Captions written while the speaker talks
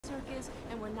circus,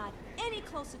 and we're not any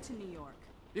closer to New York.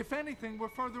 If anything, we're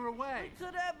further away. We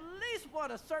could at least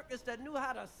want a circus that knew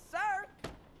how to circ.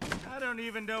 I don't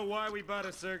even know why we bought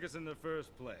a circus in the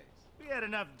first place. We had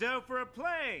enough dough for a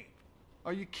plane.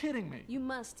 Are you kidding me? You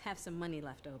must have some money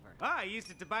left over. I used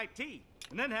it to buy tea,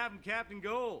 and then have them capped in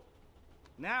gold.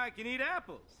 Now I can eat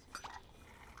apples.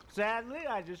 Sadly,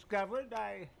 I discovered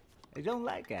I don't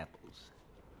like apples.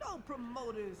 No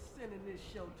promoter is sending this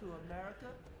show to America.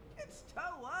 It's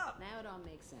toe up. Now it all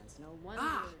makes sense. No wonder the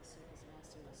circus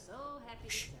master was so happy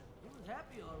to sell. He was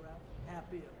happy, all right.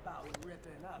 Happy about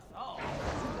ripping us off.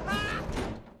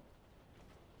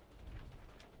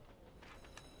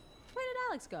 Where did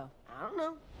Alex go? I don't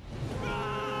know.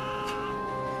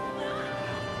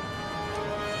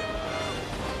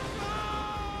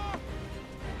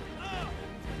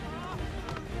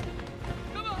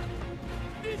 Come on!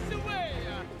 This way!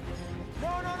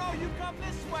 No, you come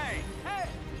this way. Hey,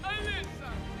 Alyssa,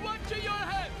 watch your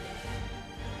head!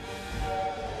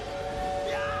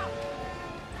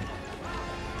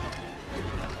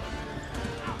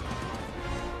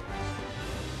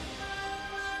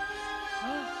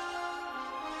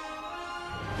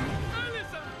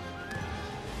 Alyssa!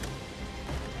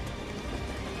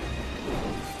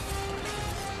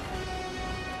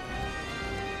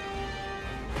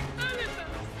 Alyssa!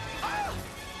 Ah!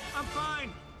 I'm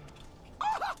fine.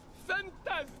 Ah!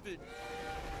 Fantastic!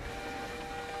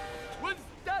 Was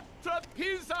that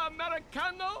trapeze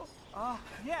americano?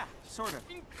 Yeah, sort of.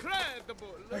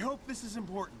 Incredible! I hope this is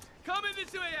important. Come in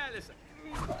this way, Alyssa.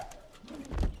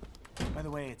 By the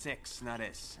way, it's X, not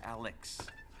S. Alex.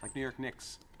 Like New York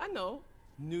Knicks. I know.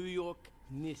 New York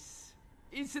Nis.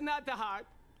 It's not the heart.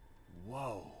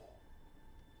 Whoa.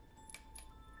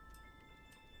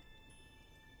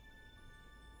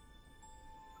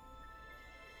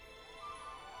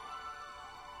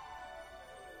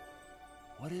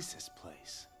 What is this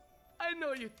place? I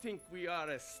know you think we are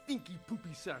a stinky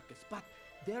poopy circus, but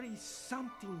there is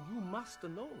something you must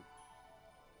know.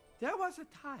 There was a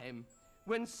time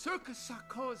when Circus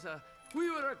Sarkoza,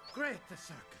 we were a great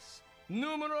circus.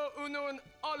 Numero uno in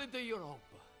all of the Europe.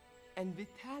 And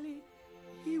Vitaly,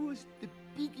 he was the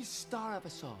biggest star of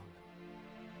us all.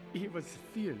 He was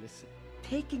fearless,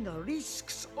 taking a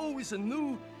risks always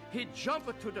anew. He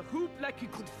jumped to the hoop like he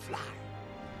could fly.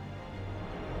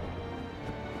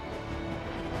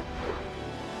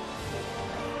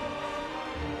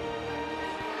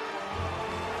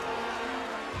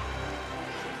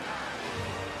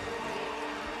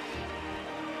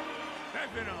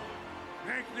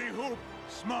 Make the hoop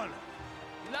smaller.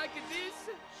 Like this?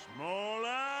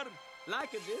 Smaller.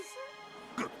 Like this?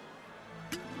 Good.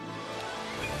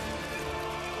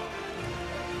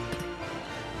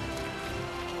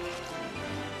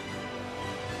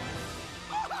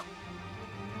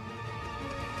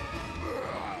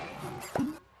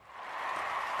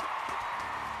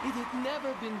 It had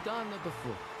never been done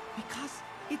before because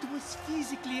it was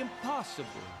physically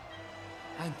impossible.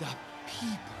 And the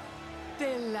people,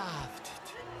 they laughed it.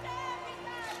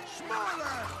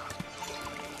 Smaller.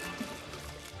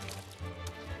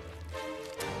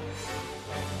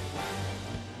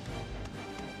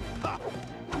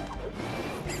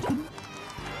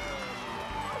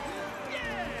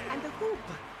 And the hoop,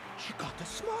 she got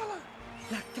smaller,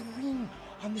 like the ring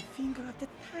on the finger of the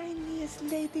tiniest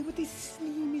lady with the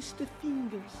slimmest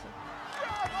fingers.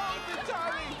 Bravo,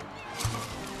 Vitaly!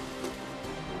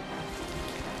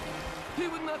 He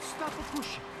would not stop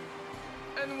pushing.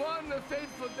 And one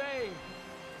fateful day,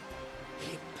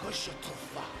 he pushed it too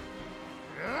far.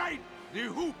 Light the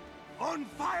hoop on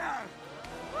fire!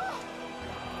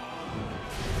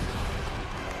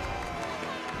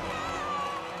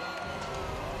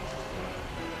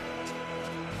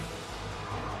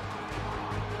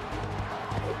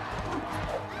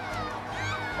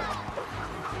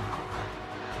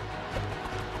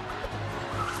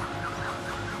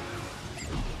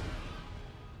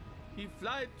 He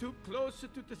flied too close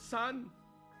to the sun,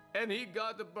 and he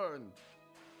got burned.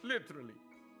 Literally.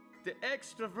 The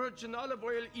extra virgin olive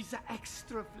oil is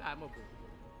extra flammable.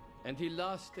 And he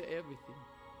lost everything.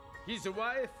 His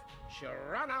wife, she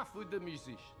ran off with the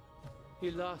musician. He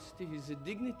lost his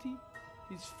dignity,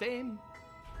 his fame,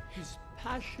 his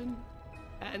passion,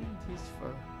 and his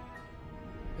fur.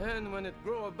 And when it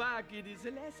grows back, it is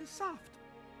less soft,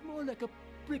 more like a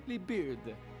prickly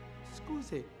beard.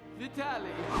 Scusi,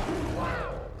 Vitaly.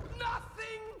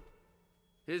 Nothing!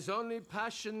 His only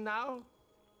passion now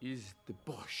is the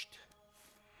borscht.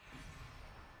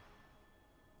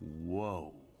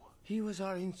 Whoa. He was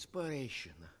our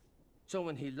inspiration. So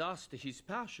when he lost his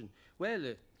passion,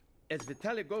 well, as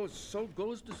Vitaly goes, so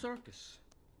goes the circus.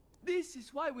 This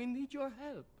is why we need your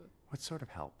help. What sort of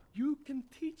help? You can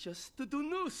teach us to do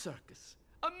new circus,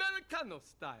 Americano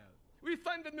style. We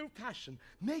find a new passion,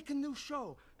 make a new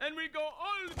show, and we go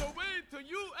all the way to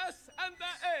US and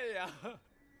the A.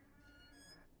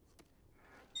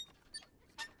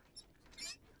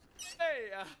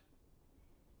 Hey,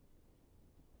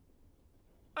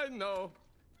 I know.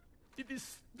 It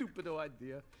is stupid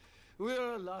idea.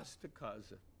 We're a lost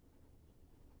cause.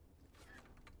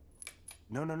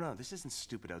 No. This isn't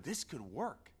stupido. This could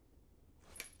work.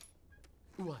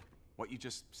 What? What you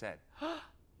just said.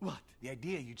 What? The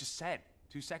idea you just said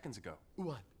 2 seconds ago.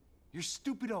 What? Your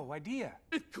stupido idea.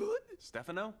 It could?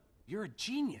 Stefano, you're a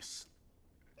genius.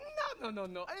 No. I'm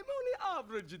only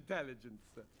average intelligence.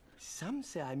 Some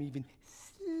say I'm even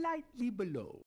slightly below.